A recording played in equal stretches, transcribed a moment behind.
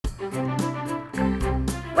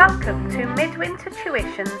Welcome to Midwinter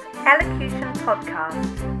Tuition's Elocution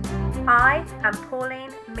Podcast. I am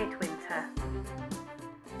Pauline Midwinter.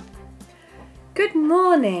 Good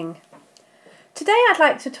morning. Today I'd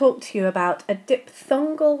like to talk to you about a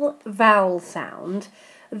diphthongal vowel sound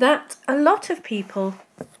that a lot of people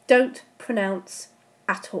don't pronounce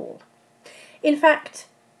at all. In fact,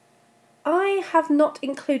 I have not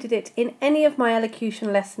included it in any of my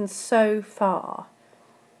elocution lessons so far.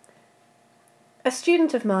 A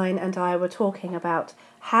student of mine and I were talking about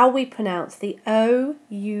how we pronounce the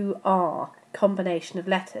O-U-R combination of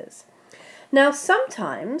letters. Now,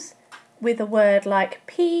 sometimes with a word like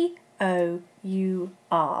P-O-U-R,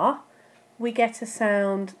 we get a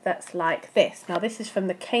sound that's like this. Now, this is from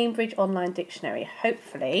the Cambridge Online Dictionary.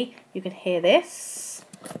 Hopefully, you can hear this.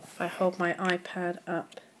 If I hold my iPad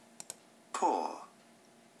up. Poor.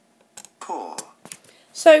 Poor.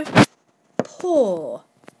 So, poor.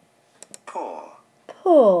 Poor.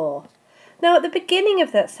 Poor. Now at the beginning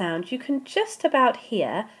of that sound you can just about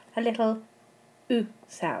hear a little oo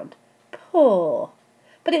sound. Poor.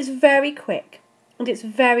 But it's very quick and it's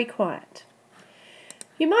very quiet.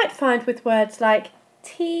 You might find with words like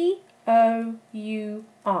T-O-U-R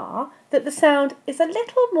that the sound is a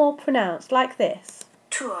little more pronounced like this.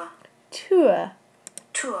 Tour. Tour.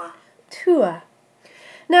 Tour. Tour.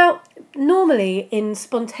 Now, normally in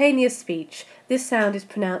spontaneous speech, this sound is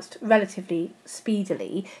pronounced relatively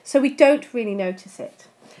speedily, so we don't really notice it.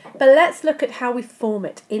 But let's look at how we form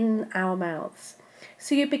it in our mouths.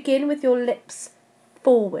 So you begin with your lips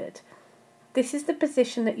forward. This is the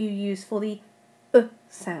position that you use for the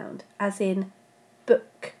sound, as in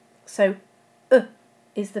book. So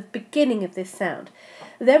is the beginning of this sound.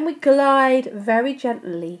 Then we glide very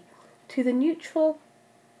gently to the neutral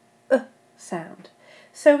sound.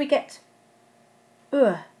 So we get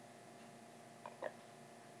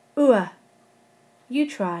You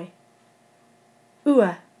try.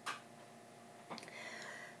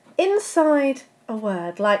 Inside a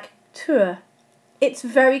word like tour, it's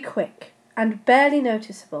very quick and barely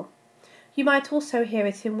noticeable. You might also hear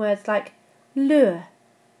it in words like lure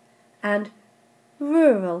and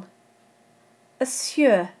rural,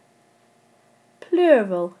 assure,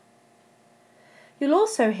 plural. You'll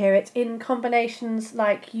also hear it in combinations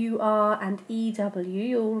like UR and EW.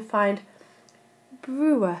 You'll find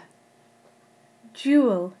brewer,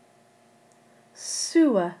 jewel,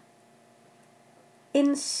 sewer,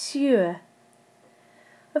 ensure.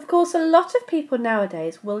 Of course, a lot of people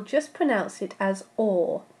nowadays will just pronounce it as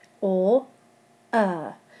or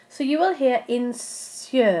So you will hear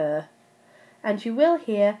insure and you will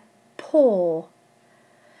hear pour.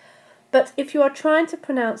 But if you are trying to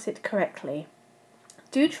pronounce it correctly,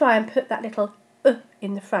 do try and put that little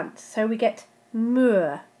in the front. So we get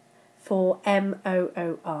moor for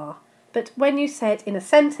M-O-O-R. But when you say it in a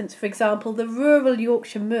sentence, for example, the rural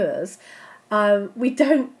Yorkshire moors, we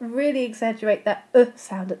don't really exaggerate that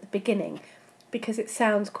sound at the beginning because it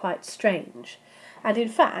sounds quite strange. And in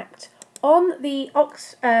fact, on the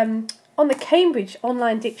Cambridge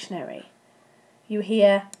Online Dictionary, you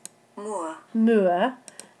hear moor,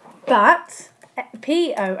 but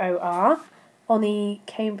P-O-O-R on the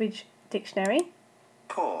Cambridge Dictionary,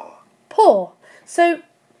 poor. So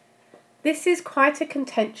this is quite a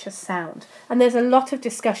contentious sound, and there's a lot of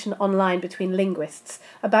discussion online between linguists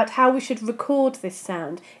about how we should record this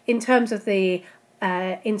sound in terms of the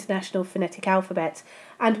International Phonetic Alphabet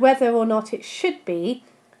and whether or not it should be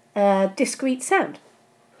a discrete sound.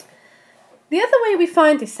 The other way we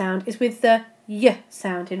find this sound is with the y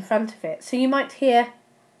sound in front of it. So you might hear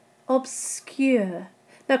obscure.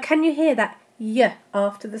 Now can you hear that y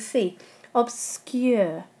after the C?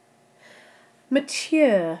 Obscure.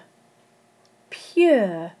 Mature.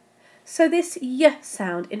 Pure. So this y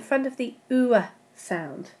sound in front of the oo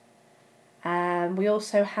sound. We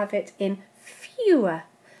also have it in fewer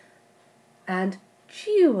and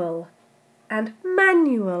jewel and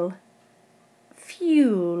manual,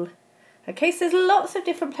 fuel. Okay, so there's lots of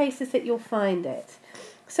different places that you'll find it.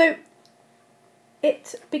 So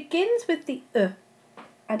it begins with the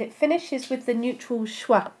and it finishes with the neutral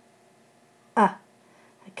schwa.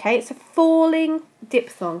 Okay, it's a falling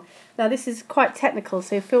diphthong. Now this is quite technical,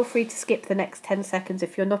 so feel free to skip the next 10 seconds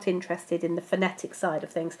if you're not interested in the phonetic side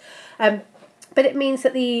of things. But it means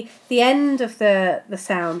that the end of the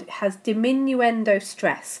sound has diminuendo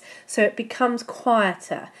stress, so it becomes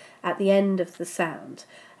quieter at the end of the sound.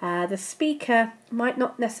 The speaker might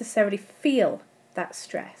not necessarily feel that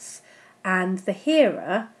stress, and the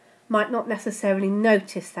hearer might not necessarily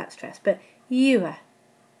notice that stress, but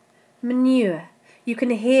manure. You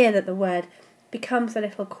can hear that the word becomes a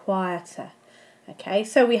little quieter. Okay,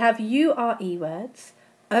 so we have URE words,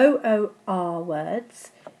 OOR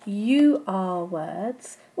words, UR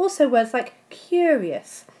words, also words like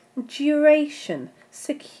curious, duration,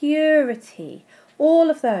 security, all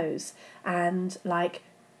of those, and like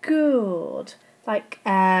gourd, like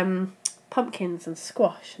pumpkins and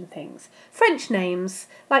squash and things. French names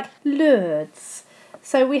like Lourdes.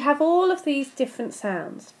 So we have all of these different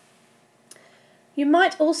sounds. You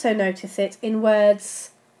might also notice it in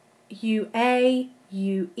words UA,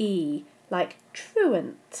 UE, like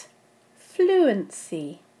truant,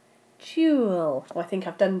 fluency, jewel. Oh, I think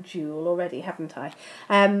I've done jewel already, haven't I?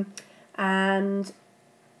 And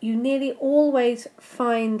you nearly always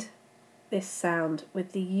find this sound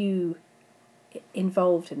with the U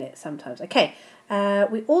involved in it sometimes. Okay,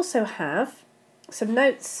 we also have some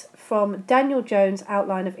notes from Daniel Jones'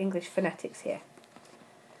 Outline of English Phonetics here.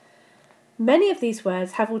 Many of these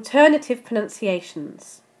words have alternative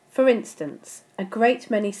pronunciations. For instance, a great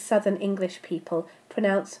many Southern English people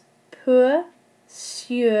pronounce pour,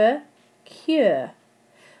 sur, cure,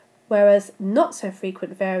 whereas not so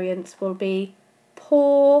frequent variants will be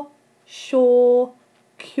pour, shore,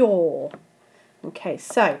 cure. Okay,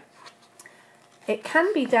 so it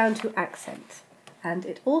can be down to accent, and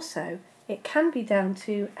it can be down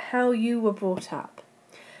to how you were brought up.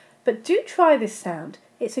 But do try this sound.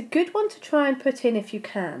 It's a good one to try and put in if you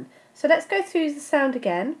can. So let's go through the sound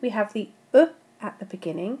again. We have the at the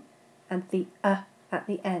beginning and the at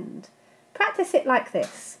the end. Practice it like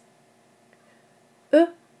this. Uh.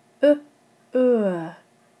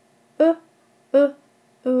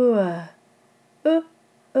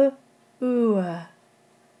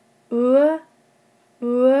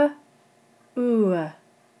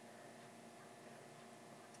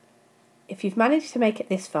 If you've managed to make it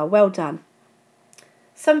this far, well done.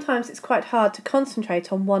 Sometimes it's quite hard to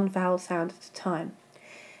concentrate on one vowel sound at a time.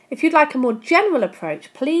 If you'd like a more general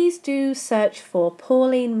approach, please do search for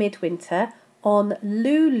Pauline Midwinter on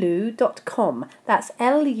lulu.com. That's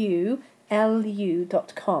LULU.com.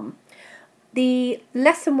 The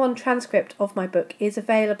Lesson 1 transcript of my book is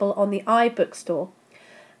available on the iBookstore,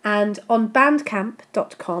 and on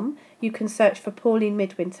bandcamp.com you can search for Pauline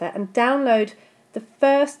Midwinter and download the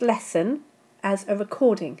first lesson as a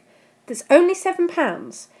recording. That's only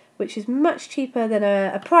 £7, which is much cheaper than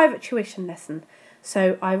a private tuition lesson.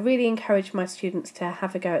 So I really encourage my students to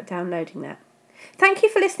have a go at downloading that. Thank you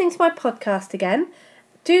for listening to my podcast again.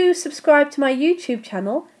 Do subscribe to my YouTube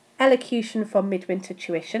channel, Elocution from Midwinter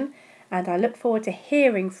Tuition, and I look forward to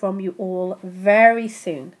hearing from you all very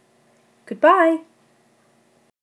soon. Goodbye.